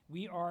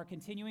We are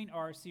continuing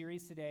our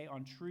series today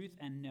on truth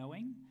and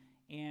knowing,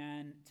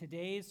 and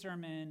today's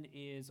sermon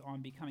is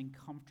on becoming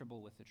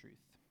comfortable with the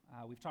truth.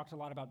 We've talked a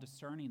lot about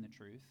discerning the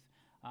truth.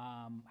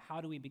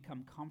 How do we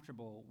become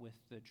comfortable with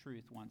the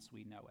truth once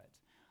we know it?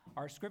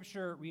 Our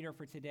scripture reader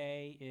for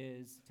today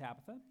is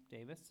Tabitha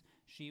Davis.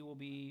 She will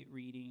be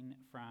reading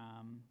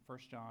from 1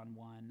 John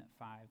 1,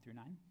 5 through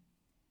 9.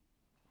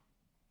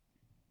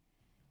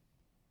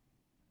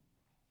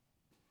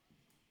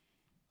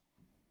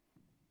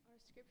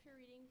 Scripture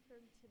reading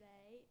from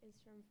today is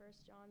from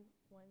 1 John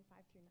 1,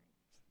 5 through 9.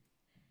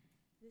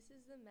 This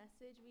is the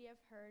message we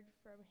have heard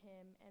from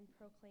him and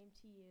proclaim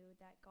to you,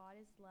 that God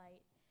is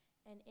light,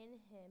 and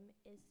in him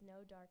is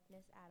no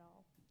darkness at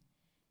all.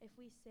 If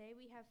we say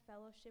we have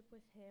fellowship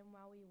with him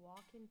while we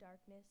walk in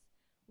darkness,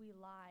 we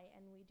lie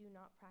and we do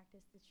not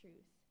practice the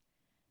truth.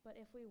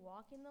 But if we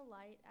walk in the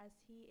light as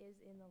he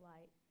is in the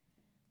light,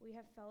 we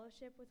have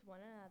fellowship with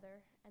one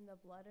another, and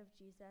the blood of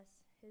Jesus,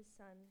 his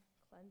son,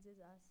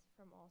 cleanses us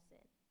from all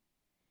sin.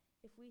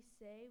 If we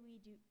say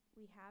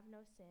we have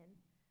no sin,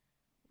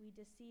 we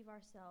deceive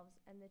ourselves,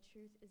 and the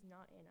truth is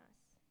not in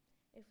us.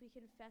 If we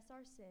confess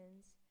our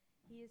sins,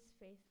 he is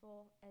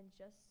faithful and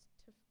just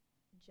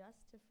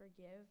to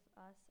forgive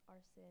us our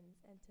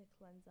sins and to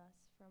cleanse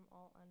us from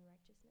all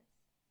unrighteousness.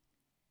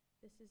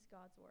 This is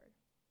God's word.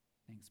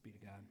 Thanks be to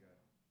God.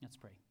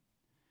 Let's pray.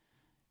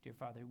 Dear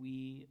Father,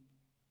 we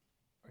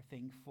are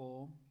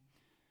thankful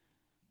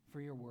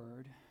for your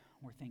word.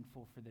 We're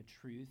thankful for the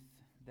truth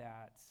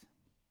that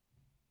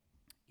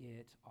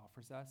it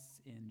offers us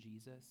in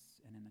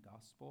Jesus and in the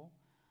gospel.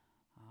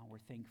 We're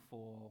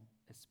thankful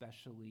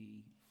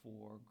especially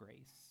for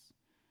grace,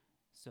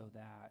 so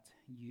that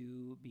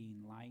you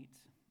being light,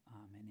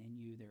 and in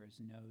you there is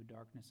no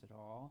darkness at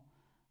all,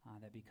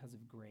 that because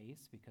of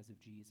grace, because of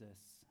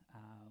Jesus,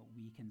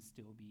 we can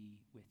still be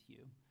with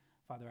you.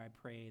 Father, I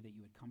pray that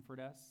you would comfort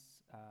us,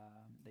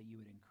 that you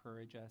would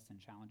encourage us and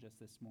challenge us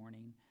this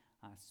morning.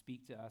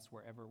 Speak to us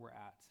wherever we're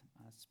at.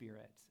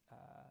 Spirit,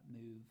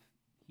 move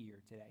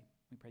here today.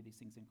 We pray these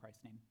things in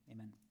Christ's name.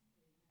 Amen.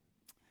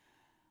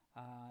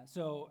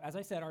 So, as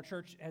I said, our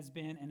church has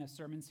been in a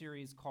sermon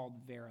series called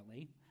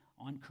Verily,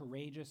 on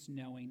courageous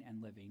knowing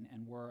and living.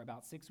 And we're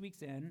about 6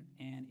 weeks in,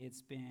 and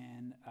it's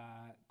been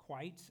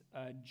quite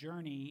a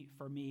journey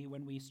for me.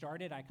 When we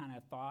started, I kind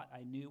of thought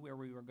I knew where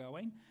we were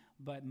going.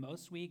 But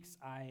most weeks,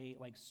 I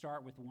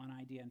start with one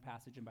idea and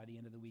passage, and by the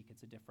end of the week,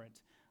 it's a different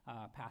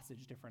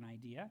passage, different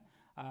idea.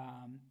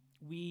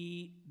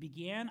 We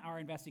began our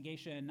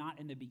investigation not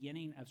in the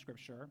beginning of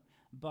Scripture,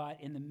 but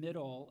in the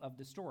middle of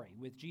the story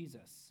with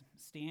Jesus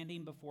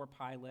standing before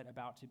Pilate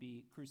about to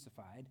be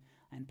crucified.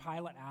 And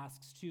Pilate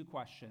asks two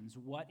questions: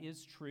 what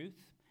is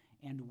truth,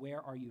 and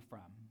where are you from?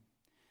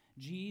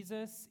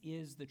 Jesus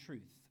is the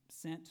truth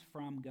sent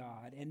from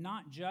God, and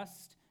not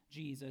just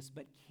Jesus,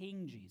 but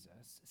King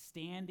Jesus,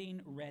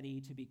 standing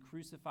ready to be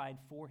crucified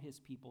for his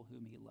people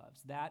whom he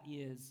loves. That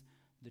is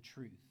the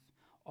truth.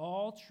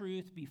 All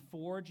truth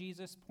before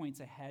Jesus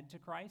points ahead to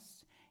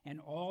Christ, and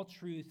all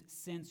truth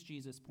since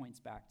Jesus points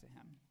back to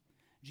him.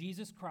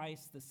 Jesus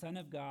Christ, the Son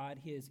of God,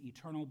 his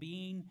eternal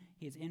being,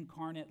 his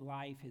incarnate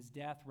life, his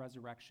death,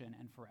 resurrection,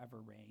 and forever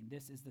reign.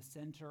 This is the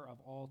center of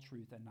all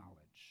truth and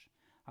knowledge.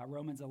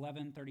 Romans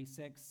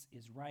 11:36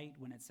 is right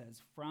when it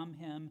says, "From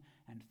him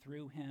and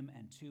through him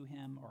and to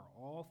him are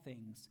all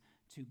things.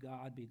 To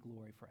God be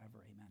glory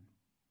forever. Amen."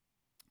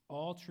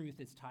 All truth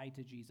is tied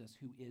to Jesus,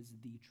 who is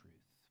the truth.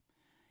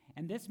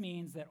 And this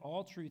means that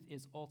all truth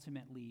is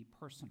ultimately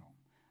personal.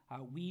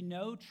 We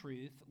know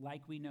truth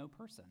like we know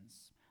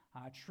persons.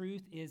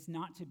 Truth is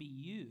not to be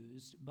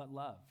used, but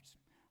loved.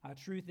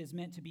 Truth is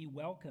meant to be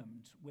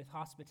welcomed with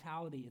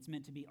hospitality. It's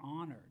meant to be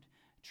honored.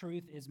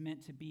 Truth is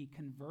meant to be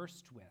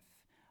conversed with.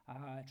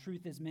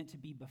 Truth is meant to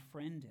be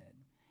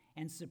befriended.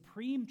 And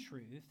supreme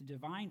truth,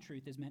 divine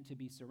truth, is meant to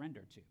be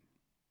surrendered to.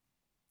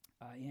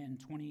 In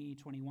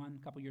 2021,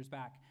 a couple years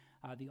back,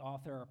 the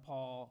author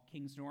Paul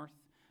Kingsnorth,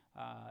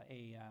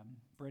 a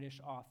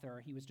British author,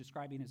 he was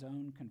describing his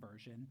own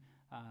conversion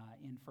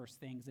in First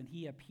Things, and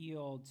he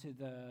appealed to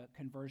the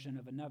conversion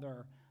of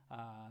another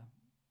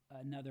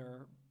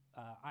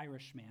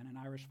Irishman, an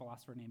Irish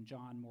philosopher named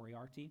John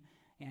Moriarty,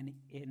 and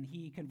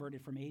he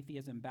converted from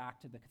atheism back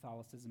to the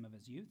Catholicism of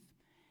his youth.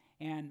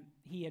 And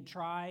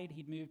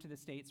he'd moved to the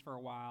States for a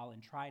while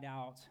and tried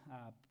out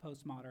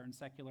postmodern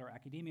secular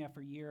academia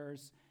for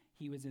years.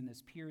 He was in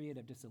this period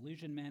of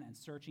disillusionment and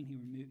searching.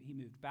 He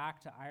moved back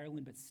to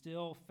Ireland, but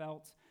still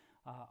felt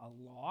a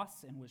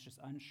loss and was just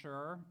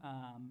unsure,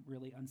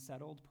 really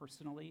unsettled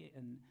personally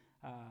and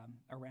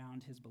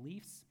around his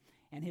beliefs.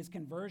 And his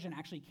conversion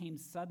actually came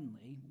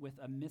suddenly with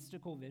a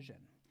mystical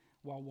vision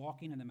while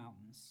walking in the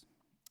mountains.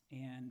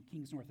 And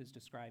Kingsnorth is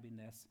describing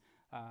this.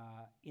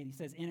 And he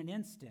says, "In an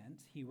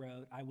instant," he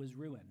wrote, "I was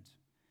ruined.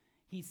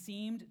 He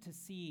seemed to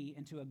see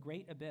into a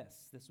great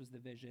abyss," this was the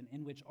vision,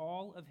 "in which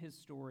all of his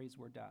stories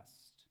were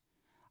dust.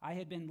 I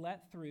had been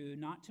let through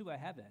not to a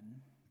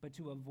heaven, but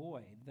to a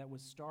void that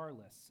was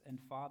starless and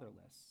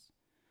fatherless.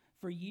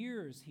 For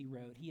years," he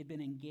wrote, "he had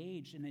been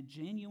engaged in a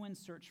genuine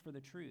search for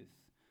the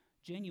truth,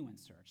 genuine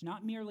search,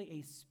 not merely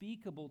a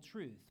speakable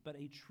truth, but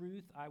a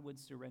truth I would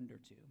surrender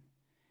to.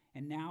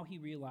 And now he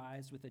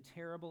realized with a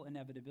terrible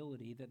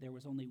inevitability that there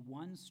was only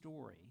one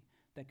story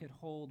that could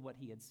hold what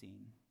he had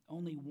seen,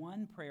 only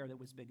one prayer that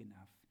was big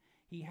enough.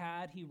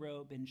 He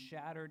wrote, been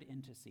shattered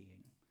into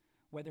seeing.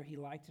 Whether he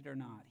liked it or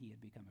not, he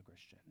had become a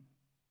Christian.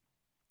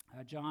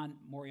 John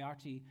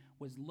Moriarty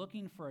was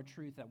looking for a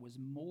truth that was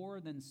more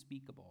than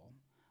speakable,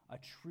 a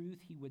truth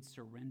he would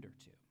surrender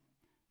to.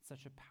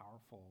 Such a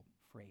powerful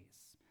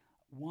phrase.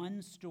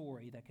 One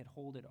story that could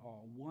hold it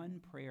all,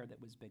 one prayer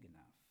that was big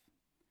enough.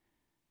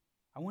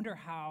 I wonder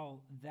how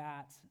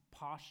that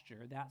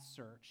posture, that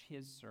search,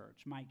 his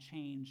search, might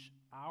change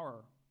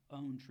our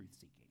own truth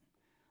seeking.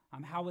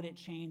 How would it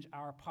change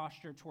our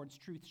posture towards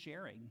truth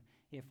sharing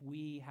if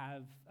we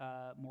have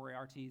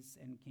Moriartys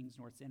and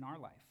Kingsnorths in our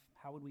life?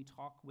 How would we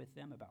talk with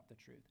them about the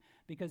truth?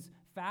 Because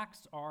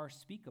facts are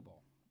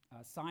speakable.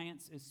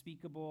 Science is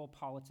speakable,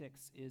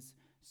 politics is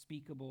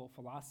speakable,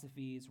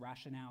 philosophies,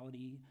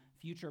 rationality,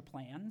 future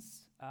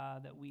plans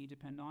that we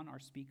depend on are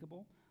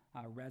speakable.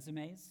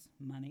 Resumes,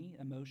 money,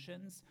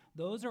 emotions,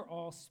 those are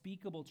all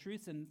speakable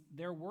truths, and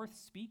they're worth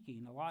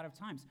speaking a lot of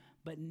times,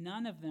 but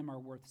none of them are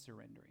worth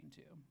surrendering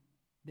to.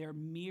 They're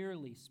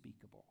merely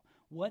speakable.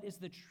 What is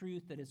the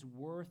truth that is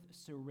worth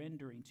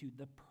surrendering to,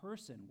 the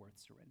person worth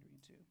surrendering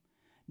to?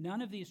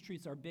 None of these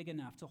truths are big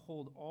enough to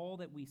hold all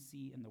that we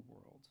see in the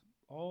world,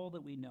 all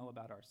that we know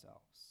about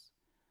ourselves.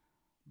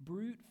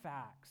 Brute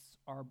facts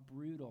are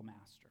brutal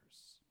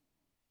masters.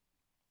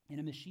 In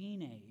a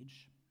machine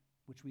age,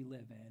 which we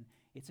live in,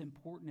 it's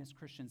important as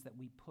Christians that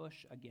we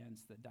push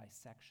against the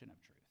dissection of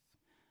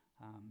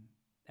truth.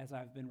 As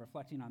I've been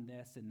reflecting on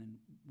this, and then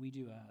we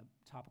do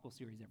a topical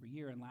series every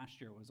year, and last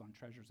year it was on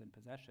treasures and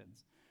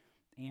possessions.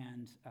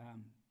 And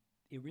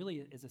it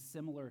really is a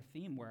similar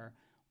theme where,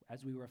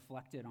 as we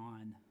reflected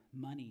on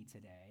money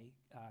today,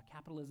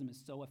 capitalism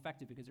is so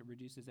effective because it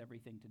reduces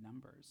everything to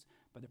numbers.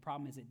 But the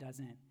problem is it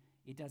doesn't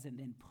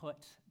then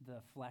put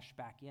the flesh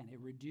back in. It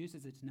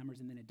reduces it to numbers,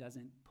 and then it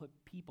doesn't put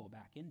people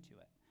back into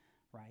it,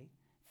 right?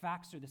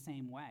 Facts are the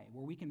same way,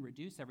 where we can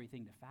reduce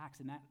everything to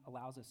facts, and that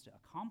allows us to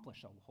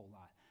accomplish a whole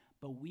lot.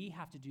 But we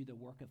have to do the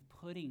work of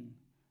putting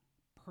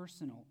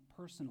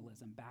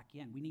personalism back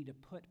in. We need to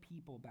put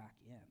people back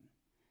in.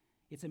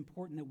 It's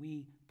important that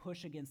we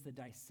push against the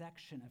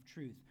dissection of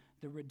truth,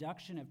 the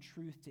reduction of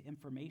truth to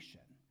information,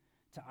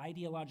 to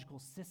ideological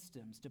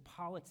systems, to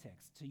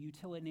politics, to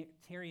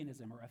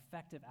utilitarianism or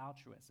effective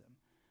altruism.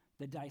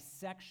 The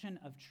dissection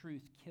of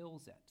truth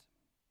kills it.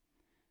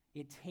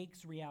 It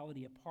takes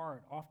reality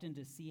apart, often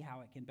to see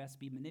how it can best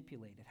be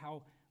manipulated,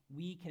 how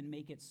we can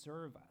make it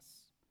serve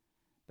us.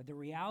 But the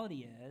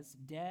reality is,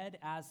 dead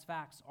as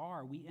facts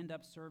are, we end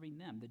up serving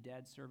them, the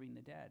dead serving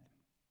the dead.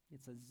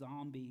 It's a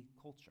zombie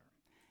culture.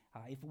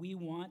 If we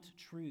want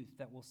truth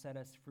that will set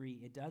us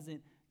free, it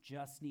doesn't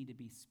just need to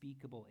be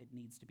speakable, it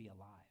needs to be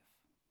alive.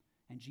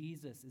 And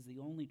Jesus is the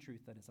only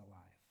truth that is alive.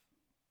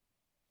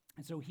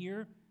 And so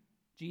here,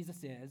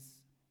 Jesus is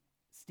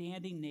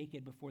standing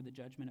naked before the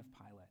judgment of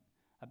Pilate,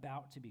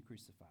 about to be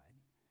crucified.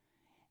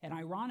 And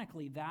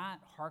ironically, that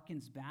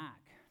harkens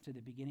back to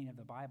the beginning of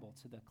the Bible,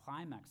 to the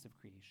climax of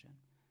creation.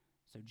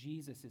 So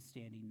Jesus is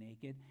standing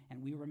naked,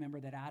 and we remember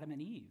that Adam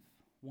and Eve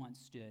once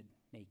stood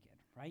naked,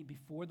 right?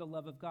 Before the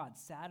love of God,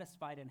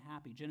 satisfied and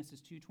happy.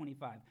 Genesis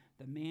 2:25,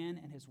 the man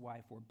and his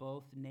wife were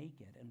both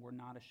naked and were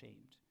not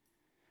ashamed.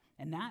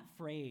 And that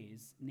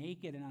phrase,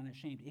 naked and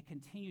unashamed, it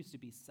continues to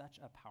be such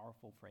a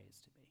powerful phrase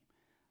to me.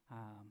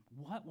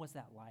 What was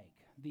that like?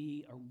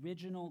 The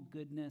original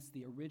goodness,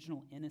 the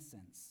original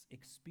innocence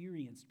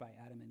experienced by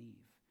Adam and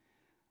Eve.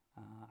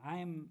 I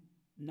am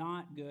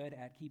not good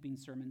at keeping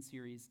sermon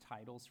series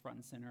titles front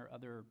and center.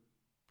 Other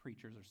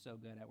preachers are so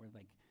good at where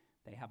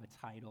they have a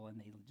title and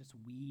they just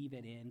weave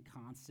it in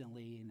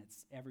constantly and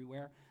it's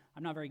everywhere.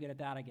 I'm not very good at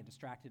that. I get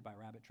distracted by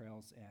rabbit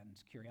trails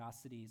and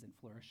curiosities and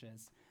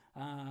flourishes.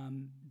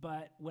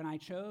 But when I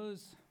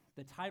chose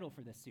the title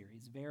for this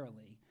series,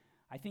 Verily,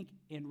 I think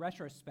in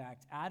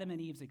retrospect, Adam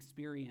and Eve's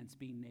experience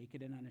being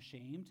naked and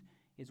unashamed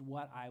is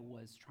what I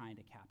was trying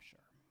to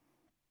capture.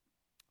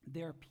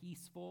 Their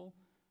peaceful,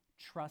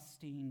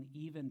 trusting,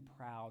 even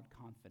proud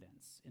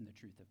confidence in the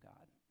truth of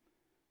God.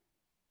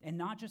 And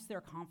not just their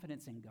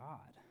confidence in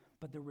God,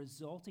 but the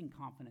resulting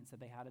confidence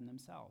that they had in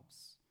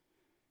themselves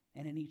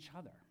and in each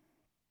other.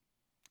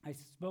 I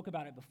spoke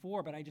about it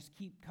before, but I just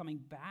keep coming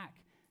back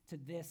to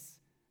this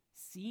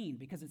scene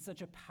because it's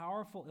such a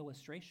powerful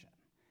illustration.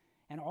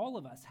 And all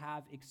of us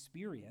have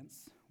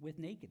experience with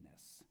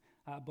nakedness,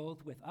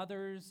 both with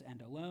others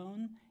and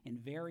alone, in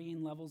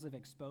varying levels of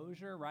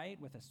exposure, right?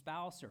 With a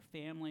spouse or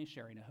family,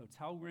 sharing a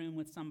hotel room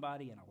with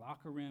somebody, in a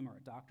locker room or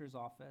a doctor's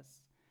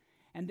office.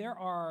 And there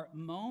are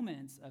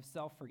moments of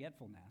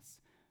self-forgetfulness,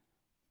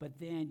 but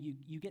then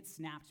you get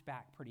snapped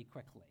back pretty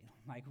quickly.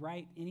 Like,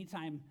 right,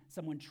 anytime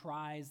someone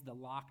tries the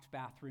locked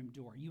bathroom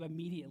door, you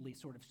immediately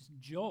sort of just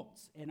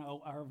jolt and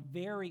are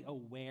very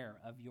aware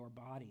of your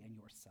body and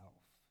yourself.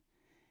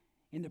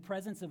 In the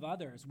presence of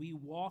others, we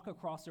walk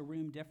across a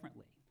room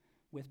differently,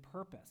 with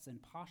purpose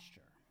and posture.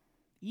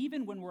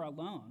 Even when we're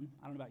alone,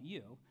 I don't know about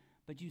you,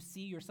 but you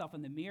see yourself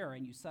in the mirror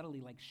and you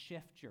subtly like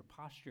shift your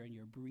posture and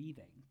your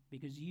breathing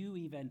because you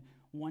even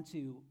want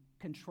to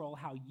control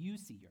how you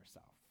see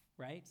yourself,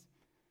 right?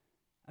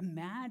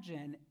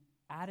 Imagine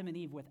Adam and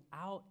Eve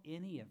without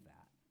any of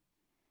that,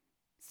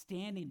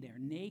 standing there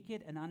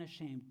naked and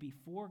unashamed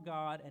before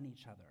God and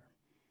each other,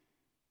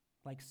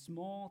 like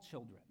small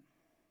children.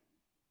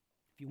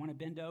 If you want to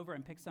bend over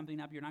and pick something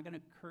up, you're not going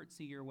to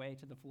curtsy your way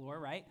to the floor,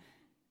 right?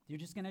 You're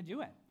just going to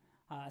do it.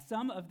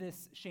 Some of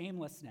this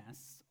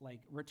shamelessness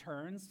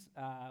returns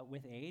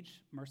with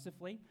age,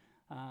 mercifully.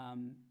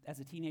 As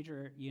a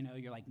teenager,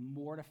 you're like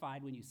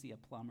mortified when you see a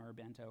plumber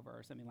bent over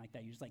or something like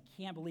that. You just like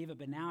can't believe it.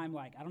 But now I'm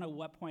like, I don't know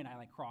what point I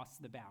like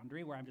crossed the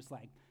boundary where I'm just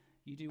like,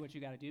 you do what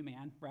you got to do,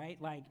 man,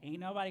 right? Like, ain't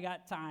nobody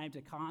got time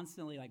to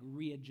constantly like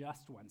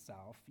readjust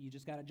oneself. You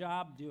just got a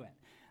job, do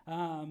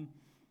it.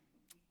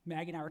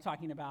 Maggie and I were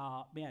talking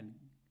about, man,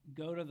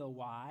 go to the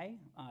Y,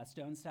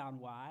 Stonestown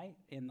Y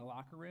in the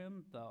locker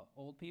room, the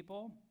old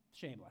people,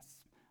 shameless.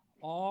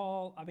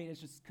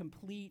 It's just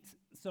complete,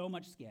 so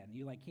much skin.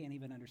 You like can't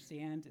even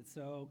understand. It's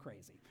so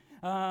crazy.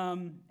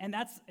 And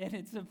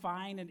it's a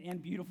fine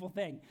and beautiful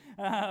thing.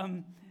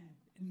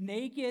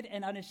 Naked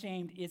and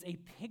unashamed is a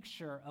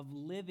picture of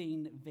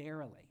living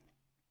verily.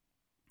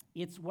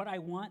 It's what I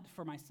want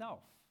for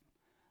myself.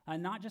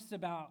 Not just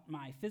about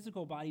my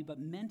physical body, but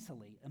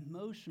mentally,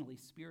 emotionally,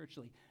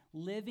 spiritually,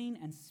 living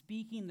and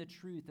speaking the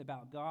truth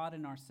about God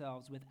and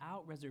ourselves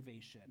without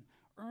reservation,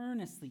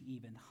 earnestly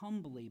even,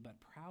 humbly, but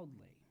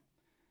proudly,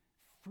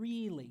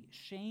 freely,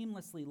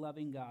 shamelessly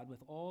loving God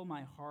with all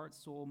my heart,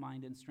 soul,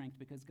 mind, and strength,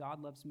 because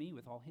God loves me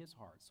with all his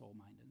heart, soul,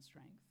 mind, and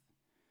strength.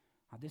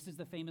 This is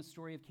the famous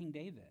story of King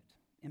David,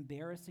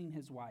 embarrassing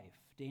his wife,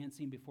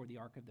 dancing before the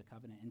Ark of the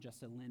Covenant in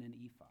just a linen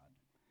ephod.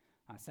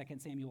 2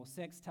 Samuel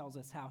 6 tells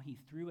us how he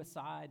threw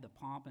aside the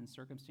pomp and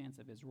circumstance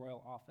of his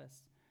royal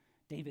office.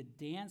 David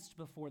danced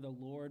before the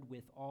Lord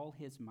with all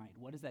his might.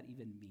 What does that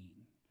even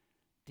mean?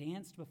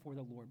 Danced before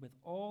the Lord with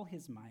all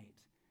his might,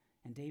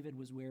 and David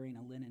was wearing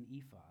a linen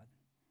ephod.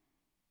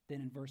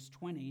 Then in verse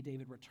 20,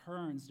 David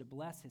returns to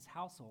bless his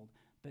household,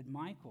 but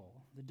Michal,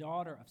 the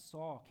daughter of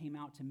Saul, came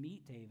out to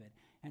meet David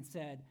and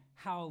said,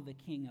 how the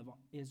king of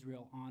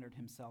Israel honored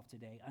himself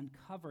today,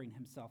 uncovering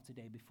himself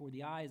today before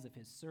the eyes of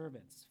his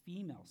servants,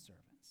 female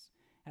servants,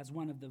 as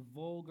one of the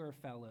vulgar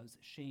fellows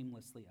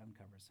shamelessly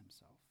uncovers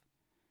himself.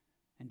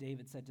 And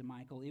David said to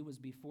Michal, it was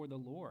before the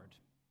Lord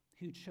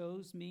who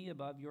chose me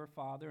above your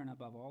father and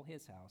above all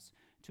his house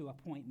to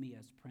appoint me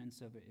as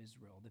prince over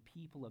Israel, the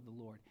people of the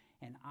Lord,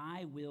 and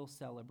I will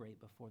celebrate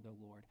before the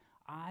Lord.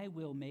 I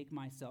will make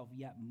myself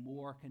yet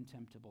more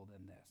contemptible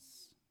than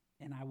this,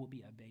 and I will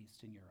be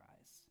abased in your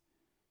eyes.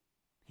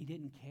 He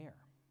didn't care.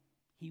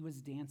 He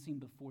was dancing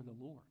before the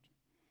Lord.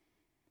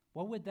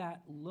 What would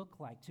that look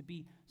like, to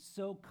be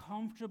so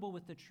comfortable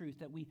with the truth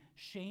that we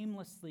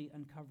shamelessly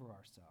uncover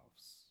ourselves?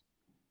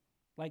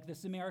 Like the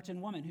Samaritan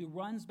woman who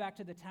runs back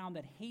to the town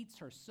that hates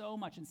her so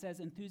much and says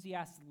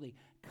enthusiastically,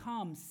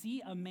 come,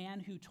 see a man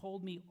who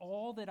told me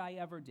all that I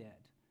ever did.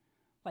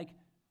 Like,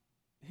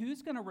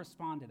 who's going to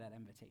respond to that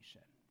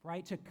invitation,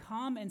 right? To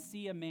come and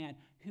see a man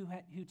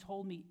who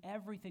told me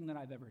everything that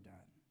I've ever done.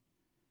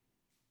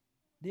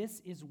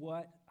 This is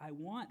what I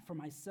want for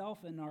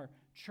myself and our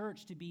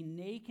church, to be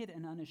naked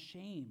and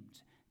unashamed,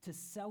 to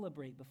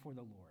celebrate before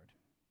the Lord.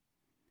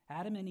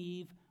 Adam and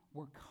Eve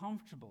were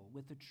comfortable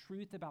with the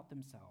truth about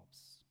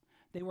themselves.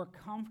 They were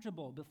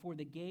comfortable before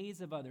the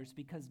gaze of others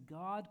because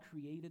God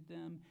created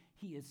them.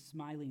 He is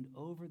smiling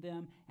over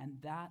them, and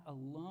that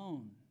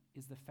alone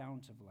is the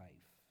fount of life.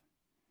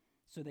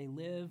 So they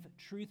live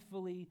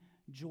truthfully,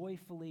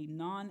 joyfully,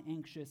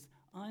 non-anxious,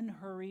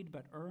 unhurried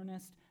but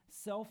earnest,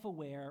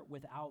 self-aware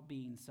without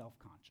being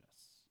self-conscious.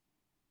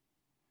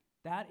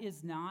 That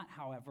is not,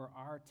 however,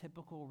 our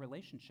typical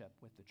relationship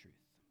with the truth.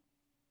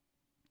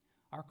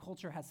 Our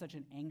culture has such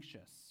an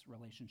anxious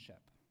relationship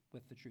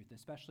with the truth,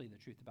 especially the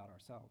truth about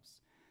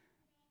ourselves.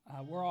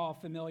 We're all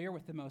familiar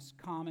with the most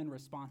common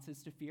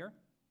responses to fear: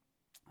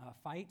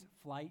 fight,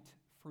 flight,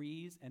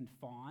 freeze, and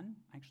fawn.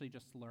 I actually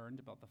just learned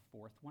about the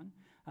fourth one.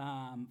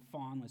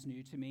 Fawn was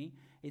new to me.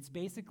 It's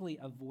basically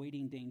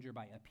avoiding danger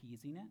by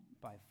appeasing it,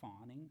 by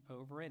fawning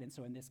over it. And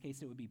so in this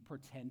case, it would be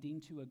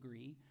pretending to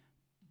agree,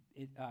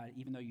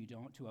 even though you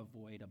don't, to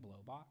avoid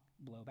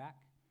a blowback.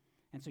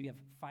 And so you have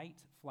fight,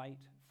 flight,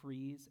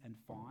 freeze, and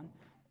fawn.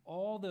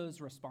 All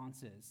those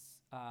responses,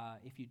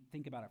 if you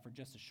think about it for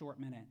just a short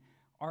minute,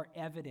 are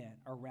evident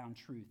around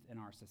truth in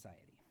our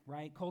society,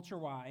 right?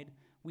 Culture-wide,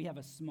 we have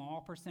a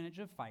small percentage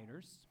of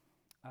fighters,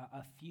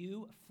 a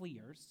few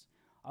fleers,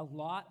 a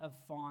lot of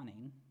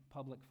fawning,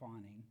 public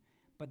fawning,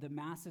 but the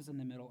masses in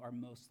the middle are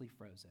mostly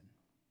frozen,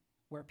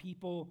 where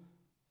people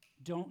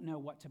don't know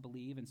what to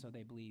believe, and so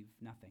they believe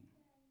nothing.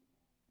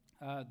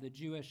 The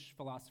Jewish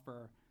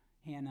philosopher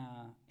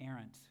Hannah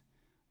Arendt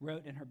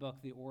wrote in her book,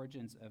 The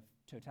Origins of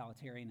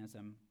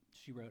Totalitarianism,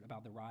 she wrote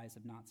about the rise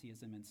of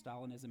Nazism and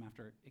Stalinism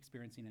after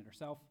experiencing it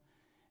herself.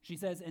 She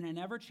says, in an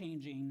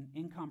ever-changing,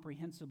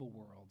 incomprehensible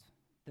world,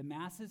 the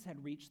masses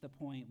had reached the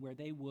point where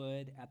they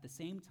would, at the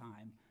same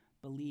time,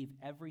 believe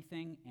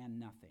everything and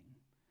nothing,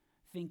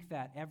 think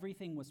that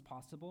everything was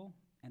possible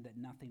and that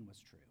nothing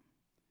was true.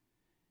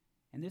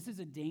 And this is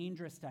a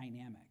dangerous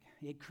dynamic.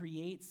 It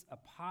creates a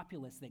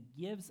populace that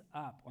gives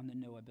up on the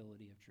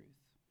knowability of truth.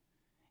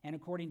 And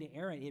according to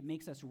Aaron, it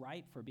makes us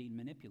ripe for being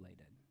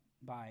manipulated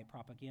by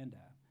propaganda.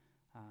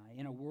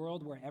 In a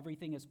world where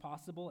everything is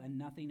possible and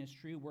nothing is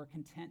true, we're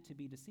content to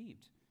be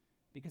deceived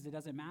because it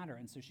doesn't matter.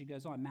 And so she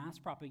goes on, mass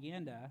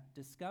propaganda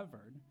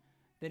discovered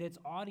that its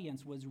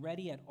audience was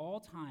ready at all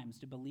times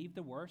to believe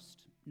the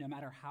worst, no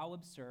matter how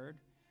absurd,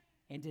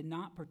 and did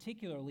not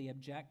particularly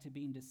object to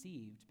being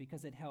deceived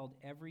because it held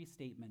every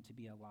statement to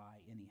be a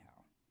lie anyhow.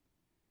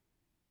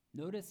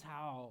 Notice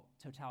how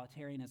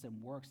totalitarianism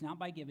works, not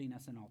by giving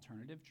us an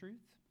alternative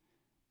truth,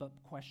 but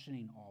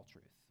questioning all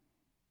truth.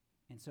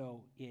 And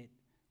so it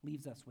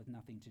leaves us with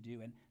nothing to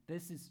do. And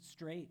this is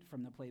straight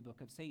from the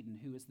playbook of Satan,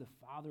 who is the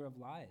father of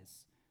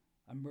lies,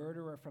 a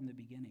murderer from the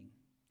beginning.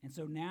 And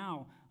so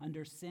now,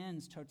 under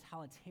sin's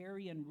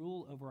totalitarian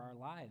rule over our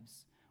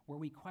lives, where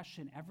we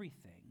question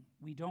everything,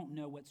 we don't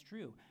know what's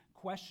true.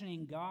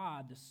 Questioning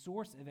God, the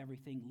source of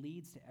everything,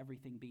 leads to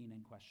everything being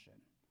in question.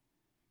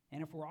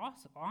 And if we're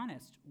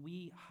honest,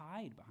 we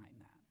hide behind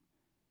that.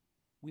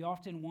 We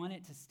often want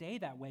it to stay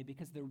that way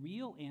because the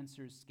real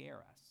answers scare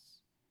us.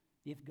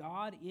 If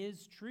God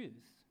is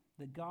truth,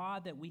 the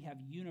God that we have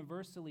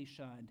universally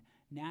shunned,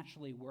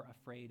 naturally we're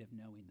afraid of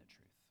knowing the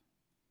truth.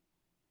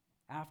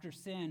 After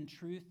sin,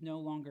 truth no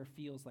longer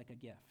feels like a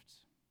gift,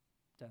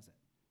 does it?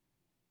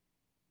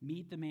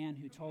 Meet the man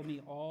who told me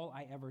all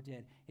I ever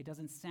did. It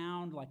doesn't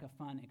sound like a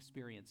fun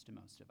experience to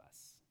most of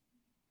us.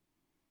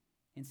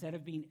 Instead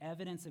of being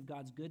evidence of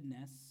God's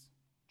goodness,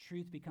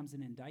 truth becomes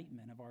an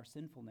indictment of our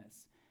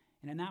sinfulness.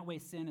 And in that way,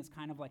 sin is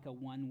kind of like a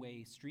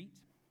one-way street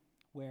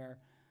where,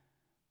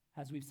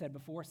 as we've said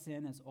before,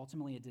 sin is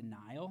ultimately a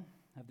denial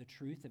of the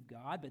truth of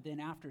God. But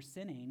then after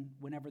sinning,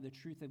 whenever the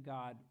truth of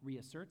God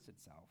reasserts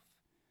itself,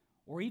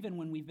 or even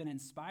when we've been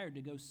inspired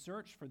to go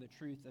search for the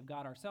truth of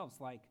God ourselves,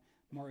 like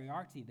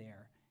Moriarty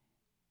there,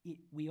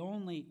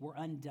 we're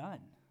undone.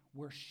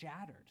 We're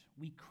shattered.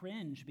 We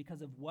cringe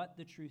because of what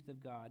the truth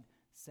of God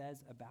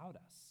says about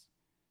us.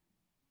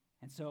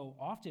 And so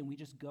often we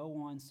just go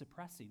on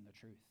suppressing the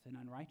truth in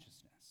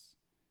unrighteousness.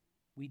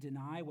 We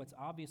deny what's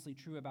obviously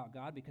true about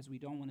God because we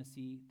don't want to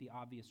see the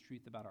obvious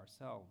truth about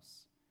ourselves.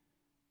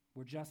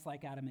 We're just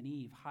like Adam and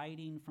Eve,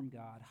 hiding from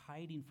God,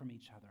 hiding from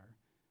each other,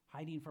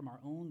 hiding from our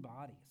own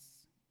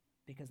bodies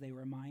because they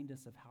remind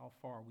us of how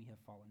far we have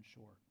fallen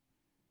short.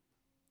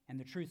 And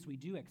the truths we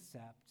do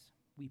accept,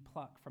 we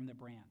pluck from the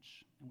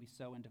branch and we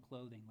sew into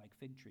clothing like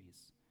fig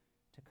trees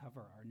to cover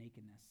our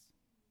nakedness.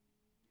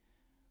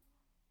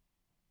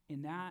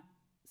 In that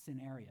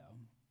scenario,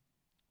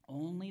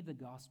 only the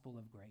gospel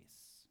of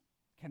grace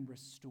can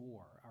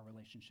restore our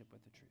relationship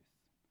with the truth,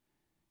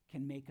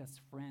 can make us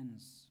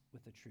friends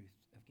with the truth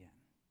again,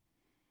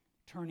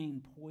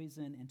 turning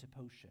poison into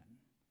potion.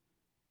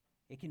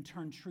 It can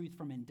turn truth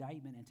from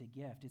indictment into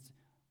gift.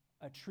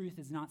 A truth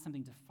is not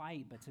something to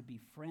fight, but to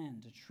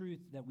befriend, a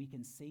truth that we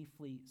can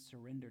safely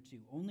surrender to.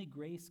 Only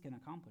grace can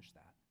accomplish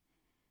that.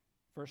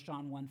 1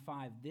 John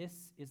 1:5,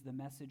 this is the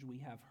message we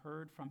have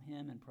heard from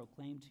him and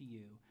proclaimed to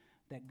you,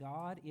 that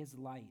God is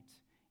light,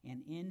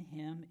 and in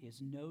him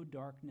is no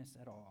darkness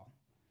at all.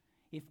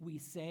 If we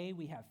say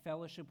we have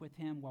fellowship with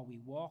him while we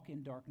walk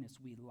in darkness,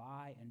 we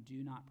lie and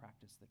do not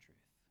practice the truth.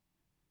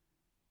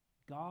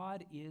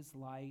 God is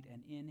light,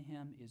 and in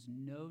him is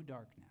no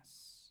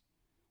darkness.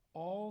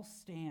 All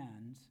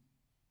stand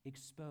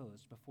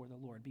exposed before the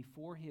Lord,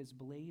 before his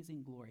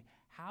blazing glory.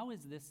 How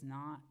is this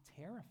not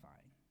terrifying?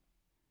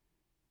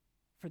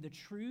 For the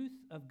truth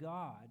of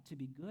God to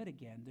be good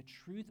again, the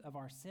truth of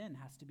our sin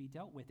has to be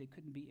dealt with. It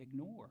couldn't be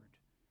ignored.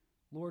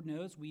 Lord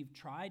knows we've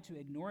tried to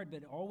ignore it,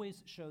 but it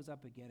always shows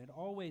up again. It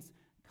always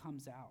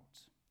comes out.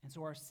 And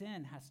so our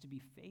sin has to be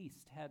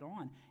faced head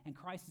on, and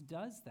Christ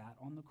does that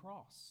on the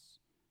cross.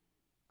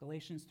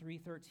 Galatians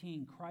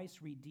 3:13,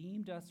 Christ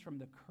redeemed us from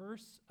the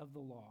curse of the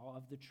law,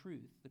 of the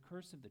truth, the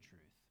curse of the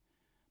truth,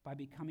 by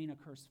becoming a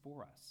curse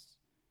for us.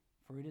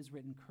 For it is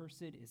written,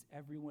 cursed is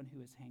everyone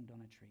who is hanged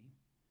on a tree.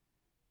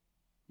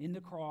 In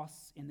the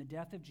cross, in the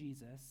death of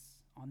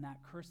Jesus, on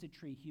that cursed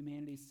tree,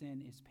 humanity's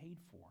sin is paid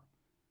for.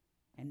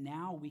 And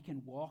now we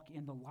can walk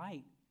in the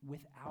light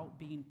without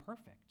being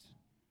perfect.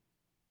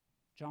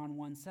 John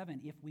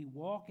 1:7, if we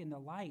walk in the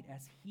light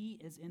as he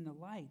is in the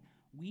light,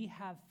 we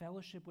have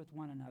fellowship with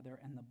one another,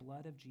 and the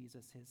blood of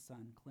Jesus, his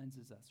son,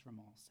 cleanses us from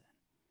all sin.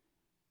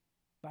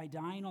 By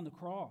dying on the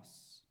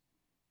cross,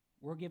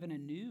 we're given a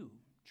new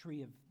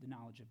tree of the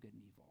knowledge of good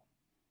and evil,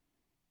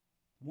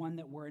 one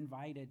that we're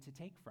invited to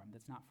take from,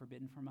 that's not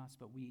forbidden from us,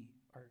 but we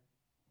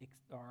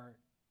are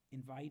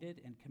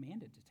invited and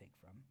commanded to take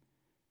from.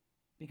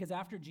 Because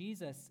after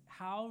Jesus,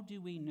 how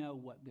do we know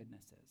what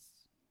goodness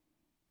is?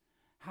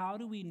 How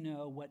do we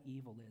know what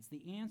evil is?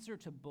 The answer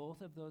to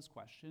both of those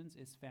questions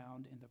is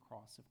found in the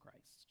cross of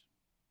Christ.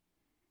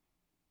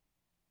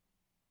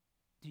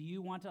 Do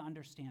you want to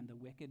understand the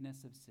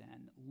wickedness of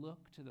sin?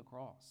 Look to the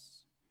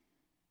cross.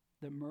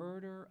 The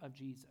murder of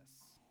Jesus,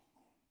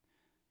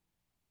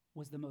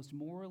 was the most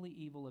morally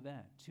evil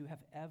event to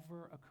have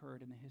ever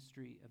occurred in the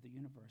history of the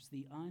universe,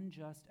 the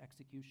unjust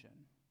execution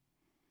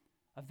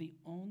of the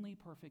only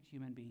perfect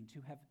human being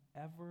to have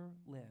ever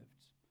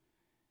lived,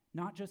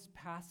 not just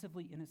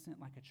passively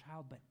innocent like a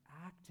child, but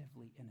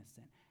actively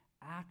innocent,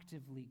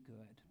 actively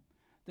good.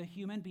 The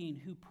human being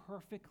who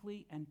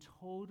perfectly and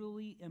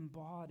totally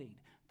embodied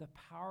the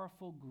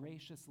powerful,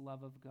 gracious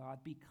love of God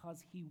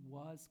because he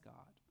was God,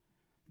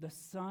 the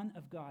Son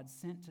of God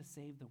sent to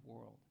save the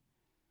world.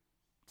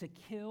 To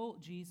kill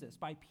Jesus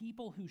by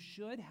people who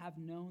should have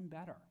known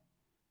better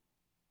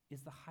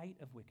is the height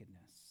of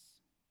wickedness.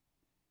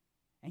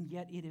 And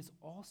yet it is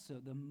also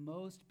the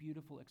most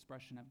beautiful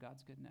expression of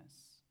God's goodness.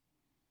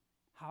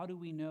 How do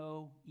we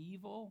know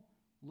evil?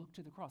 Look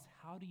to the cross.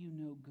 How do you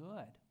know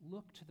good?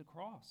 Look to the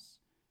cross.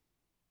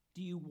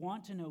 Do you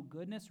want to know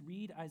goodness?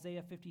 Read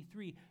Isaiah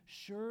 53.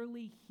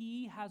 Surely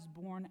he has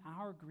borne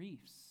our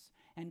griefs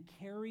and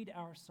carried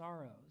our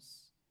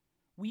sorrows.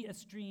 We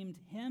esteemed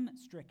him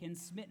stricken,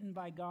 smitten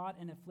by God,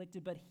 and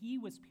afflicted, but he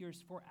was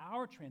pierced for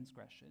our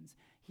transgressions.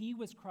 He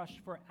was crushed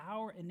for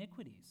our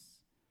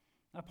iniquities.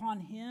 Upon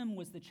him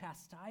was the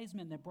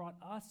chastisement that brought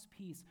us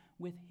peace.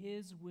 With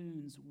his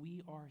wounds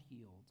we are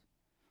healed.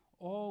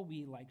 All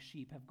we like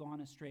sheep have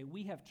gone astray.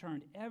 We have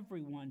turned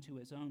everyone to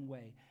his own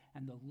way,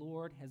 and the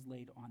Lord has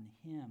laid on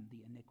him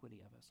the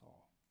iniquity of us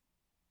all.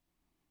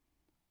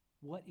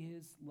 What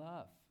is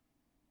love?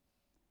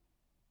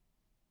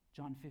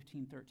 John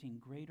 15:13,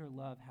 greater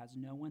love has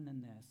no one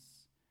than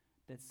this,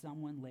 that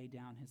someone lay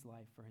down his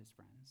life for his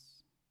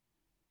friends.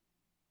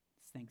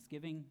 It's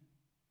Thanksgiving.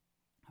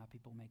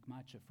 People make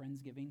much of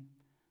Friendsgiving,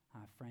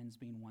 friends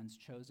being one's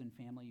chosen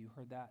family. You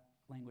heard that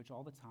language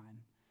all the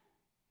time.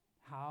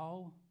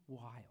 How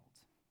wild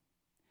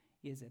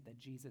is it that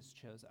Jesus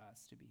chose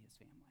us to be his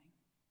family?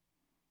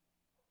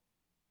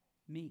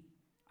 Me.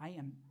 I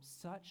am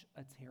such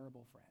a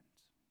terrible friend.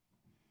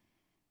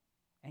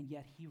 And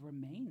yet he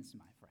remains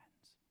my friend.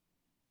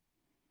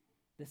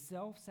 The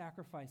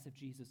self-sacrifice of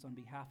Jesus on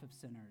behalf of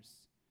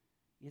sinners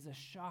is a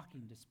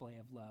shocking display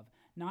of love,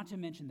 not to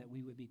mention that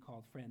we would be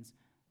called friends.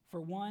 For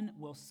one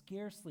will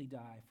scarcely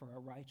die for a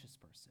righteous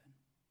person,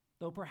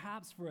 though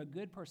perhaps for a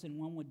good person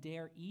one would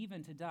dare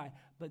even to die.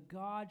 But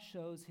God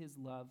shows his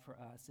love for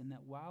us in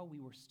that while we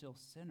were still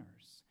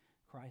sinners,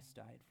 Christ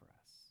died for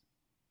us.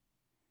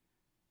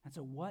 And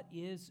so what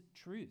is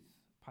truth?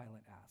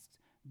 Pilate asks.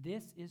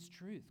 This is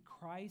truth.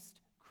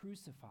 Christ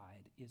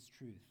crucified is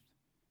truth.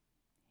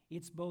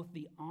 It's both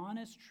the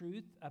honest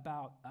truth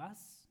about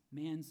us,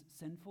 man's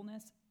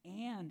sinfulness,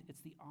 and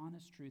it's the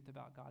honest truth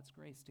about God's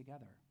grace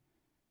together.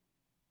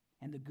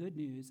 And the good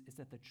news is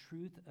that the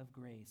truth of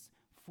grace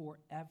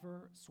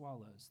forever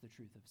swallows the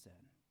truth of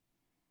sin.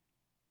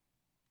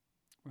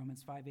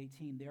 Romans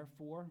 5:18,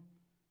 therefore,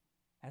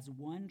 as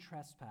one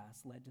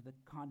trespass led to the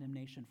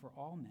condemnation for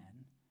all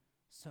men,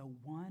 so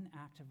one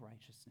act of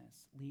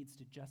righteousness leads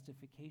to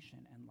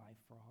justification and life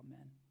for all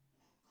men.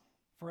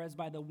 For as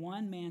by the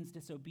one man's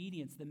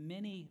disobedience the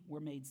many were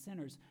made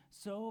sinners,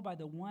 so by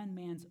the one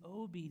man's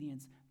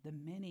obedience the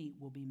many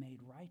will be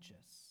made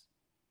righteous.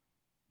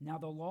 Now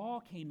the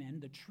law came in,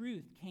 the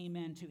truth came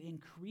in to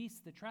increase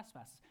the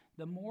trespass.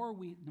 The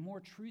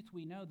more truth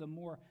we know, the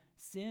more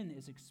sin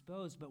is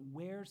exposed. But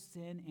where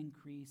sin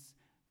increased,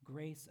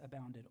 grace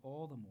abounded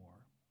all the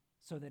more,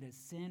 so that as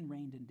sin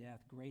reigned in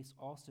death, grace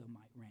also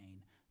might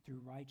reign through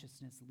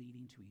righteousness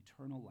leading to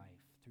eternal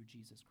life through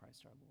Jesus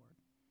Christ our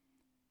Lord.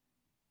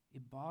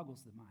 It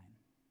boggles the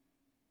mind.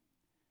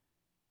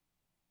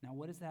 Now,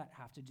 what does that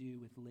have to do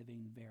with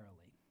living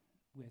verily,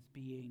 with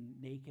being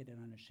naked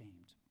and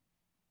unashamed?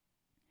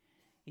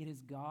 It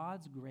is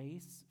God's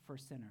grace for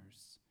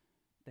sinners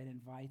that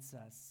invites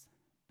us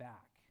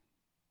back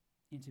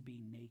into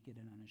being naked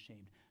and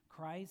unashamed.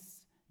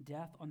 Christ's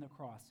death on the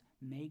cross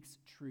makes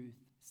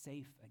truth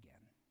safe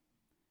again.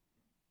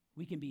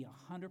 We can be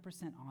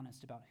 100%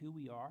 honest about who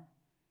we are,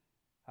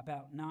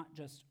 about not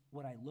just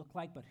what I look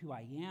like, but who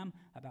I am,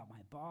 about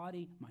my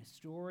body, my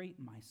story,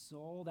 my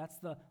soul. That's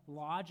the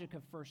logic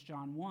of 1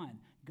 John 1.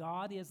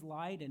 God is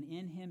light, and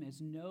in him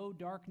is no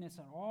darkness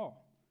at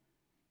all.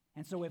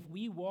 And so if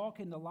we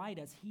walk in the light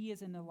as he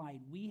is in the light,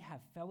 we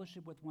have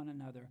fellowship with one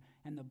another,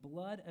 and the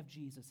blood of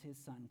Jesus, his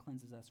son,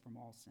 cleanses us from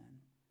all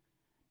sin.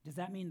 Does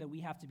that mean that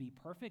we have to be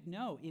perfect?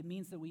 No, it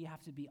means that we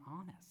have to be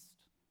honest.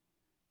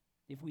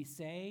 If we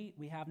say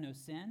we have no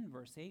sin,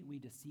 verse 8, we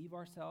deceive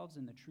ourselves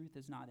and the truth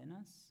is not in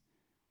us.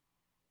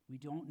 We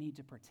don't need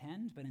to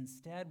pretend, but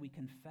instead we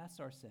confess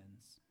our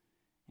sins,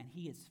 and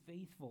he is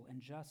faithful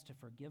and just to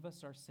forgive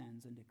us our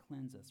sins and to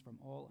cleanse us from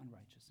all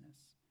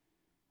unrighteousness.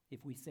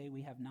 If we say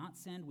we have not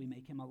sinned, we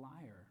make him a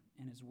liar,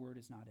 and his word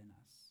is not in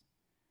us.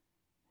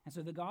 And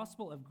so the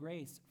gospel of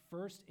grace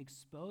first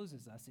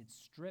exposes us. It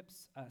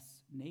strips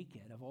us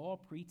naked of all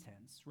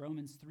pretense.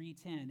 Romans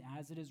 3:10,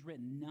 as it is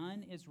written,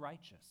 none is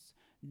righteous.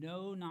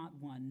 No, not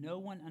one. No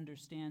one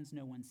understands.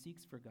 No one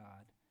seeks for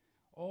God.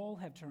 All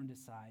have turned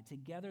aside.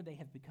 Together they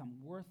have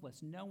become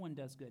worthless. No one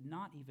does good,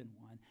 not even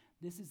one.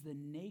 This is the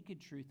naked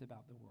truth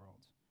about the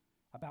world,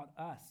 about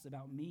us,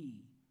 about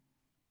me.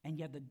 And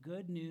yet the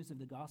good news of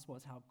the gospel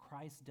is how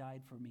Christ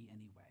died for me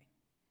anyway,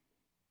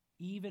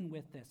 even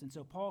with this. And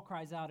so Paul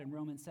cries out in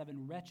Romans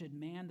 7, "Wretched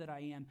man that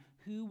I am,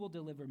 who will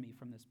deliver me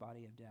from this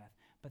body of death?"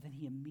 But then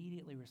he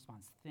immediately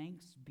responds,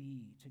 "Thanks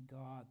be to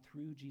God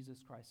through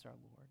Jesus Christ our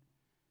Lord.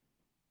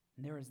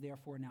 And there is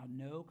therefore now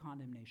no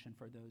condemnation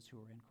for those who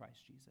are in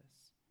Christ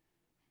Jesus."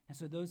 And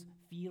so those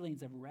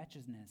feelings of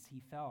wretchedness he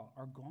felt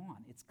are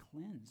gone. It's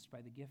cleansed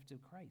by the gift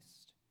of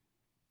Christ.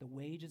 The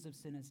wages of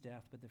sin is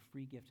death, but the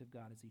free gift of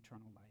God is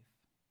eternal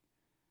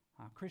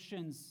life.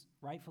 Christians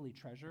rightfully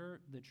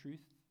treasure the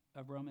truth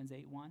of Romans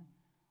 8:1.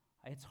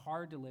 It's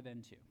hard to live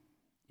into.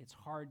 It's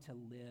hard to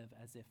live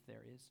as if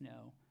there is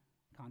no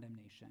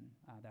condemnation.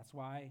 That's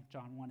why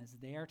John 1 is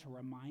there to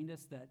remind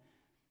us that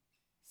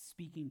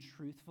speaking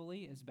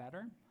truthfully is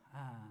better,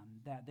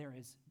 that there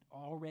is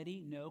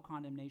already no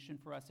condemnation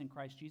for us in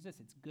Christ Jesus.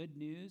 It's good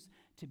news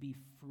to be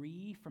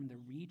free from the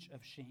reach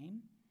of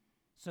shame,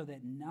 so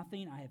that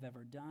nothing I have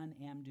ever done,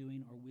 am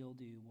doing, or will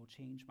do will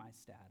change my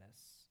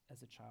status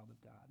as a child of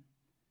God.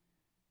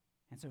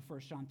 And so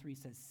 1 John 3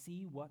 says,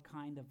 "See what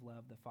kind of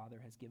love the Father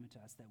has given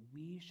to us, that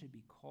we should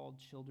be called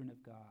children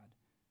of God."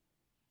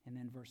 And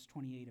then verse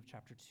 28 of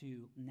chapter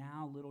 2,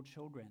 "Now, little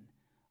children,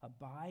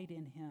 abide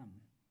in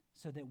him,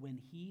 so that when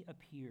he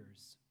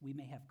appears, we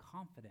may have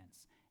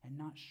confidence and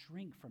not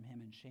shrink from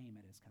him in shame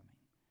at his coming."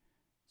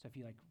 So if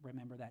you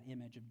remember that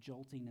image of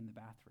jolting in the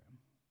bathroom,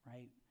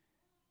 right?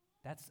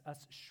 That's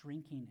us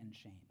shrinking in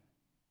shame,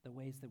 the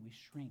ways that we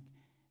shrink.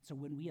 So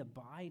when we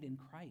abide in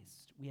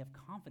Christ, we have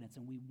confidence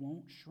and we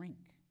won't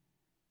shrink.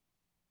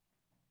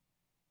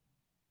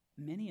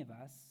 Many of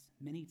us,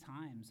 many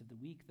times of the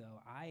week,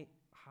 though, I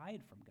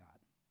hide from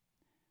God.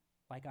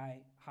 Like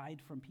I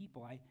hide from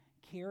people. I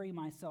carry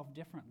myself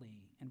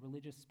differently in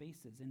religious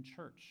spaces, in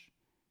church,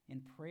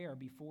 in prayer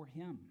before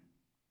him.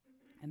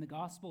 And the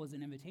gospel is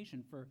an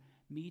invitation for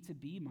me to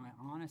be my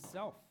honest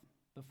self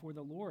before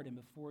the Lord and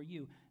before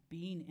you,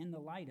 being in the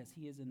light as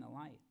he is in the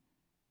light.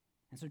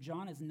 And so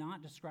John is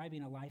not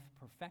describing a life of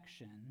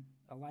perfection,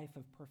 a life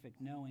of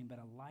perfect knowing, but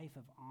a life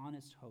of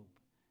honest hope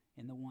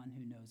in the one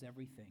who knows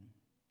everything.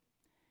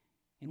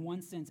 In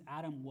one sense,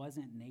 Adam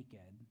wasn't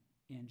naked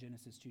in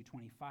Genesis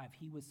 2:25.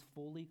 He was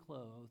fully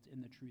clothed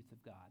in the truth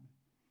of God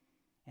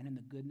and in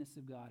the goodness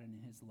of God and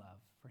in his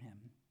love for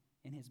him,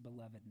 in his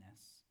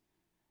belovedness.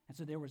 And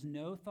so there was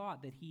no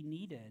thought that he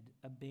needed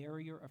a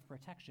barrier of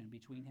protection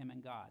between him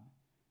and God.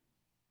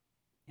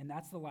 And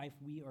that's the life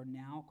we are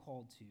now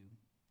called to,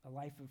 a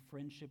life of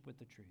friendship with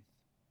the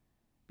truth,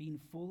 being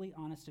fully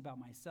honest about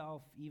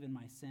myself, even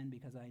my sin,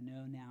 because I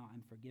know now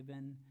I'm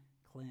forgiven,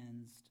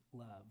 cleansed,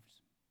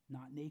 loved,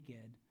 not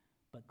naked,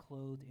 but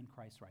clothed in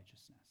Christ's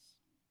righteousness.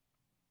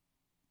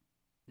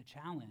 The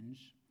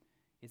challenge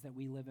is that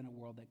we live in a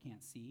world that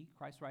can't see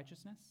Christ's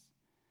righteousness.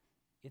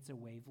 It's a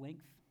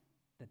wavelength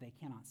that they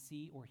cannot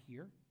see or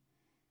hear.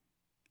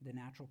 The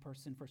natural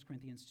person, 1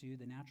 Corinthians 2,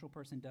 the natural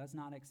person does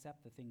not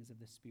accept the things of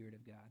the Spirit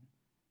of God,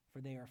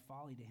 for they are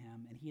folly to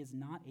him, and he is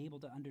not able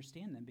to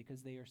understand them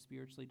because they are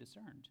spiritually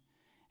discerned.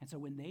 And so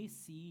when they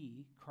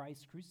see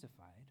Christ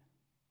crucified,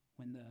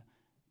 when the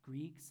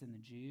Greeks and the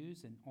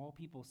Jews and all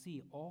people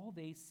see, all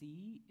they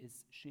see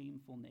is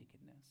shameful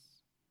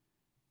nakedness.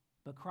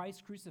 But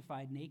Christ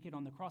crucified naked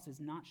on the cross is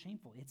not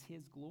shameful. It's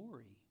his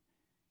glory.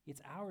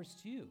 It's ours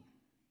too.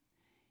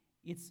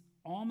 It's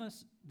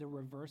almost the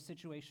reverse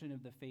situation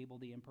of the fable,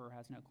 "The Emperor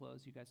Has No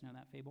Clothes." You guys know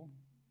that fable?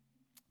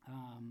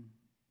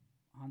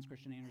 Hans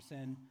Christian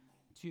Andersen,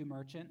 two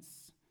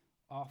merchants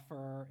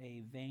offer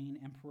a vain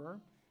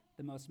emperor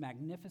the most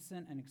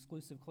magnificent and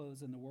exclusive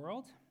clothes in the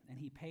world, and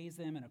he pays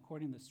them, and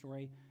according to the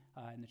story,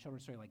 in the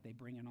children's story, they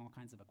bring in all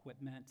kinds of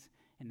equipment,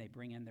 and they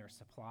bring in their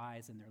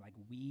supplies, and they're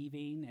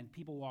weaving, and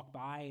people walk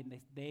by,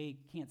 and they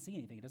can't see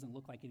anything. It doesn't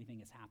look like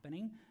anything is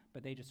happening,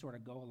 but they just sort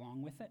of go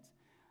along with it.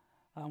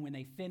 When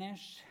they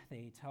finish,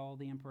 they tell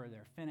the emperor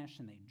they're finished,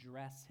 and they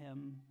dress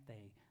him.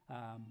 They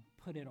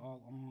put it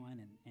all on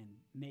and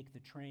make the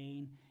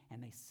train,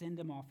 and they send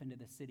him off into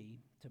the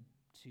city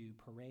to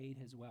parade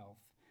his wealth.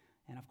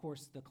 And of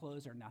course, the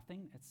clothes are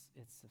nothing.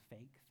 It's a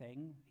fake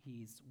thing.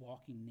 He's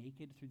walking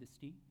naked through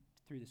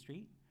the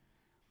street.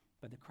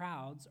 But the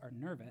crowds are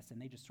nervous,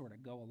 and they just sort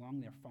of go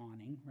along there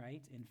fawning,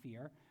 right, in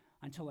fear,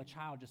 until a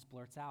child just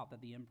blurts out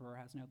that the emperor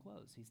has no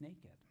clothes. He's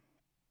naked.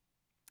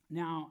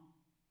 Now,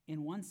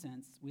 in one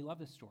sense, we love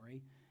this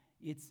story.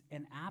 It's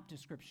an apt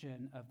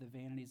description of the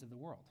vanities of the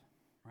world,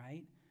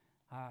 right?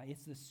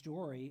 It's the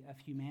story of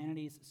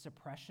humanity's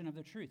suppression of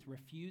the truth,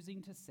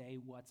 refusing to say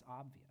what's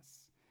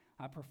obvious,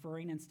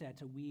 preferring instead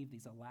to weave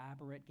these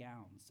elaborate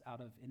gowns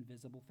out of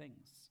invisible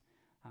things,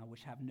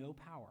 which have no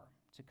power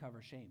to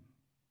cover shame.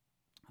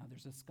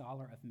 There's a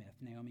scholar of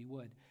myth, Naomi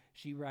Wood.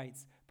 She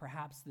writes,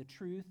 "Perhaps the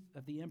truth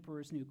of the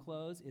emperor's new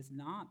clothes is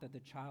not that the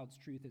child's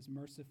truth is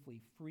mercifully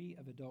free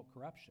of adult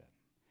corruption,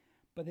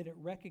 but that it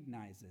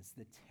recognizes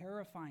the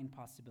terrifying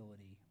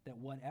possibility that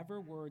whatever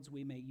words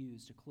we may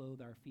use to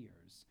clothe our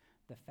fears,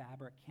 the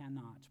fabric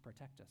cannot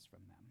protect us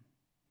from them."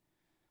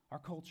 Our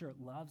culture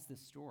loves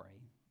this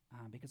story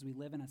because we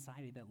live in a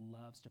society that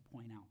loves to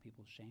point out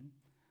people's shame.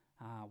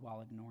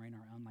 while ignoring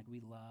our own. Like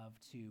we love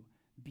to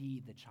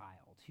be the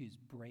child who's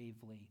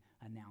bravely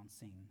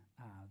announcing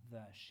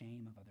the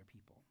shame of other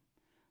people.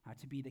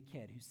 To be the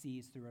kid who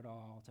sees through it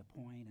all, to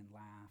point and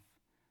laugh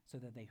so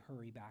that they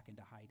hurry back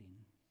into hiding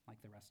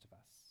like the rest of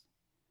us.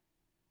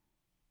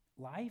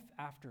 Life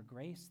after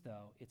grace,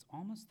 though, it's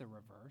almost the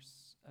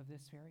reverse of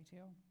this fairy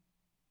tale.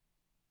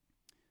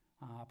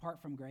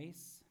 Apart from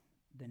grace,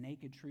 the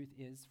naked truth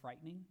is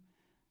frightening.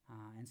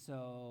 And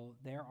so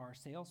there are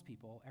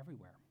salespeople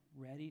everywhere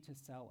ready to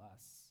sell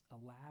us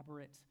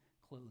elaborate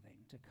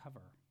clothing to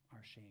cover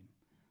our shame.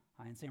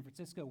 In San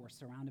Francisco, we're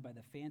surrounded by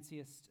the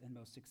fanciest and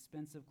most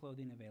expensive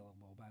clothing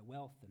available, by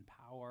wealth and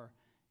power,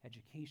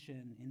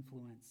 education,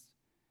 influence.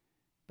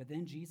 But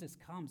then Jesus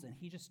comes and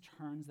he just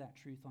turns that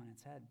truth on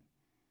its head.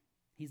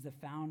 He's the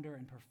founder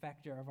and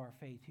perfecter of our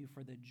faith, who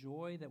for the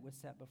joy that was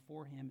set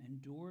before him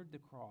endured the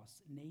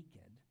cross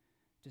naked,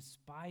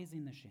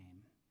 despising the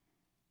shame.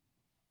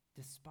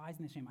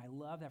 Despising the shame. I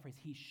love that phrase.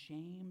 He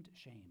shamed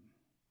shame.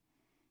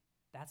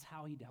 That's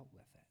how he dealt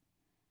with it.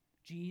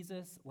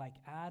 Jesus, like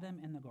Adam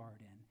in the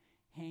garden,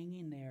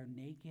 hanging there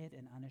naked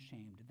and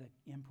unashamed,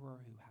 the emperor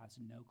who has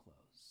no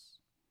clothes.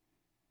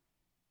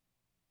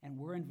 And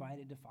we're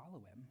invited to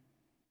follow him,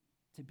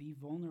 to be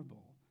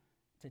vulnerable,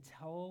 to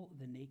tell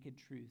the naked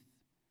truth,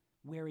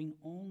 wearing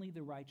only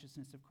the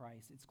righteousness of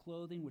Christ. It's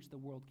clothing which the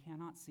world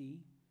cannot see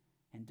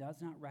and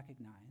does not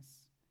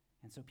recognize,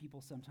 and so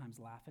people sometimes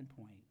laugh and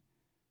point.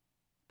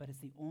 But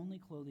it's the only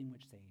clothing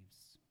which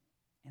saves,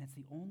 and it's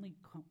the only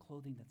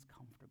clothing that's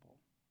comfortable,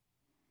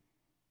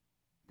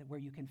 that where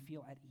you can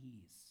feel at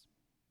ease,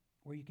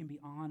 where you can be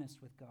honest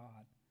with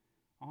God,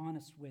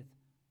 honest with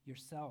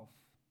yourself,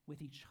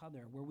 with each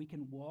other, where we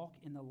can walk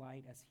in the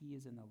light as he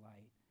is in the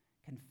light,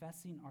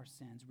 confessing our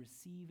sins,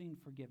 receiving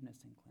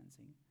forgiveness and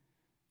cleansing,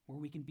 where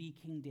we can be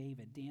King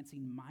David,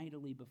 dancing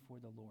mightily before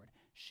the Lord,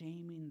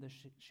 shaming the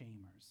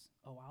shamers.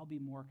 Oh, I'll be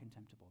more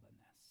contemptible than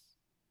this.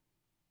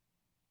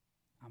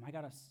 I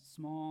got a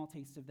small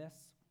taste of this,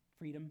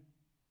 freedom,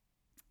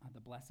 the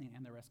blessing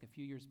and the risk a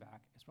few years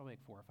back. It's probably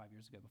like 4 or 5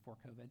 years ago, before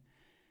COVID.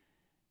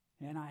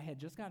 And I had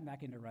just gotten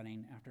back into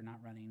running after not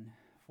running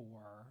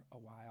for a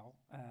while.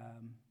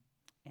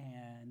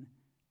 And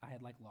I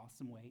had like lost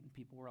some weight, and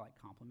people were like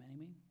complimenting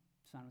me.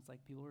 Sounded like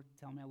people were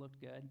telling me I looked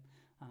good.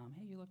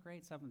 Hey, you look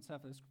great, stuff and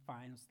stuff. It was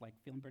fine. I was like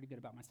feeling pretty good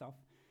about myself.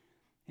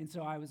 And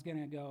so I was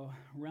gonna go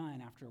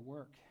run after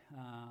work.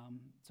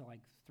 So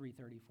like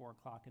 3:30, 4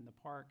 o'clock in the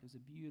park. It was a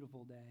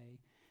beautiful day.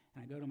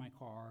 And I go to my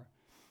car,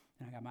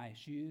 and I got my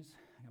shoes,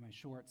 I got my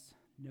shorts,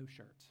 no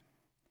shirt.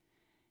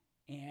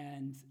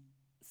 And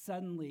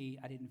suddenly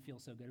I didn't feel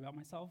so good about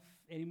myself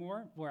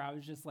anymore, where I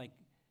was just like,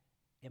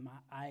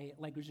 I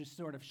was just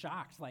sort of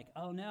shocked, like,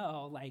 oh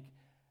no, like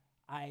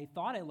I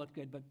thought I looked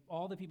good, but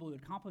all the people who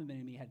had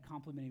complimented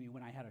me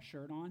when I had a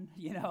shirt on,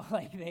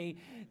 like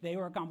they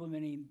were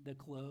complimenting the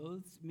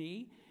clothes,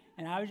 me.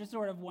 And I was just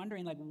sort of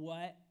wondering, like,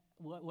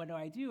 what do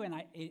I do? And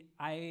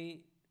I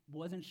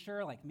wasn't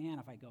sure, like, man,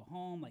 if I go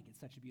home, like it's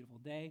such a beautiful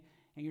day.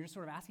 And you're just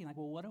sort of asking, like,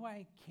 well, what do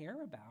I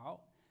care about?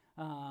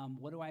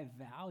 What do I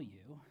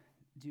value?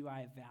 Do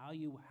I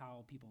value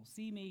how people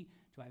see me?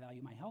 Do I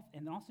value my health?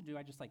 And then also, do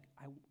I just like,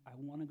 I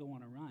want to go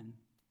on a run.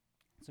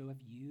 So if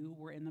you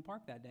were in the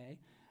park that day,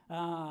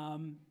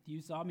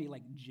 you saw me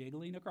like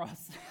jiggling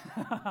across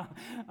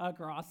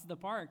the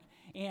park.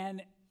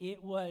 And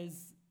it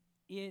was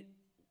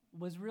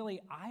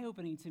really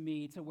eye-opening to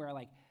me, to where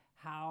like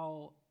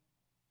how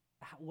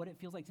what it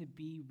feels like to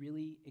be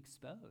really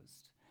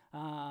exposed.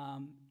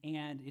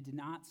 And it did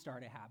not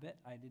start a habit.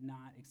 I did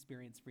not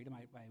experience freedom.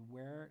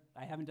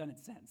 I haven't done it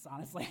since,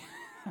 honestly.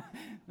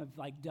 I've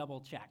like double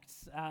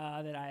checked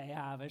that I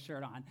have a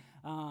shirt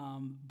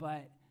on.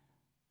 But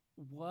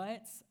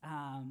what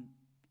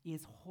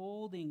is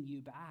holding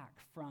you back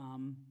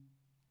from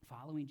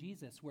following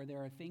Jesus, where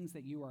there are things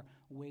that you are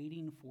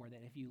waiting for,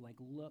 that if you like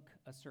look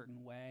a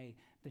certain way,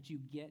 that you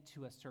get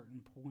to a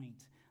certain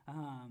point?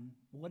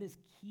 What is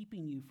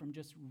keeping you from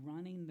just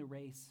running the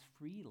race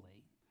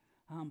freely?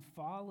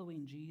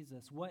 Following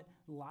Jesus, what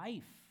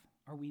life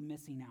are we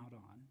missing out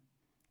on?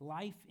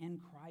 Life in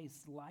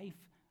Christ, life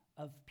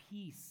of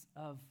peace,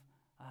 of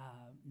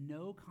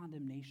no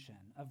condemnation,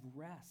 of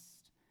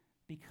rest,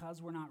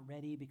 because we're not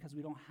ready, because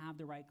we don't have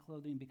the right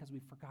clothing, because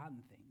we've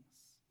forgotten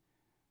things.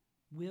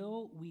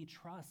 Will we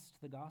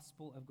trust the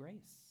gospel of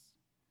grace?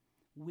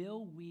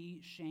 Will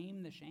we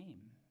shame the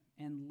shame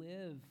and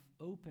live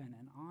open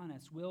and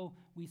honest? Will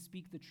we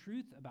speak the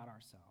truth about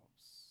ourselves?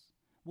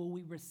 Will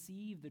we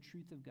receive the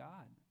truth of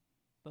God,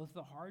 both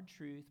the hard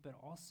truth, but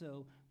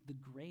also the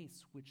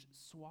grace which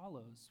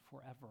swallows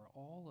forever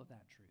all of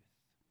that truth?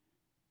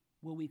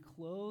 Will we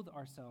clothe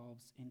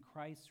ourselves in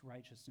Christ's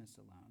righteousness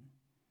alone?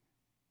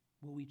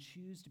 Will we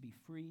choose to be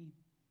free,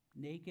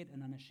 naked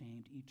and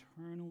unashamed,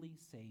 eternally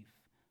safe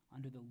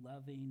under the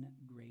loving,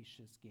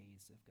 gracious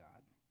gaze of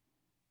God?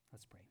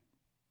 Let's pray.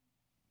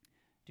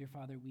 Dear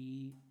Father,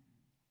 we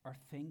are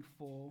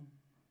thankful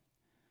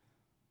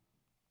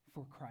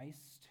for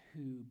Christ,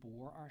 who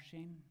bore our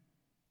shame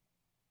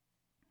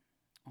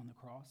on the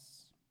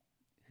cross,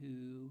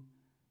 who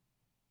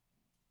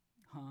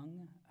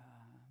hung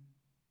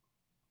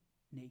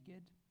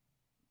naked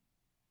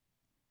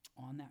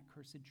on that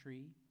cursed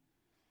tree,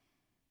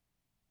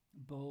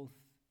 both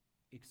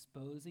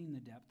exposing the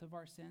depth of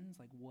our sins,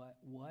 like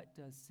what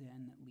does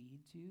sin lead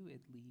to?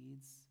 It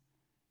leads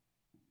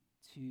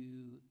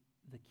to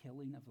the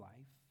killing of life,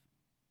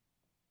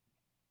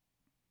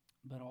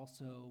 but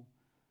also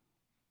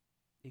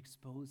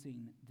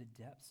exposing the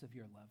depths of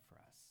your love for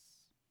us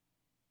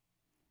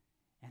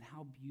and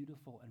how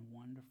beautiful and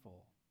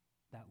wonderful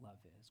that love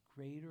is.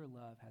 Greater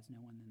love has no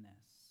one than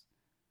this,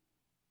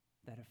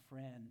 that a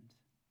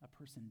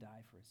person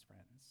die for his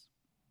friends.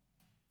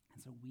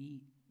 And so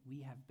we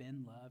have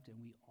been loved and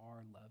we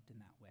are loved in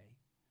that way.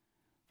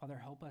 Father,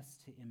 help us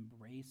to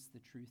embrace the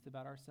truth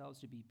about ourselves,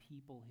 to be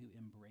people who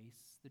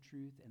embrace the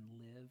truth and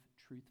live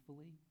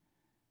truthfully,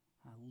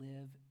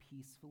 live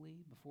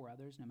peacefully before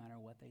others, no matter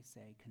what they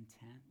say,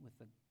 content with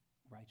the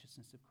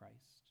righteousness of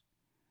Christ.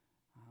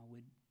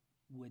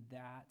 Would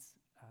that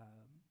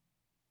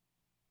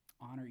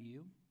honor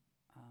you?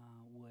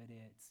 Would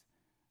it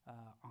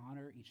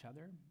honor each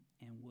other?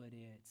 And would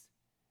it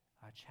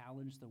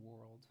challenge the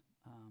world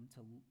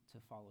to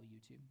follow you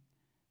too?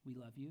 We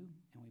love you,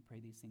 and we pray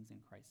these things in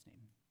Christ's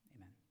name.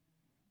 Amen.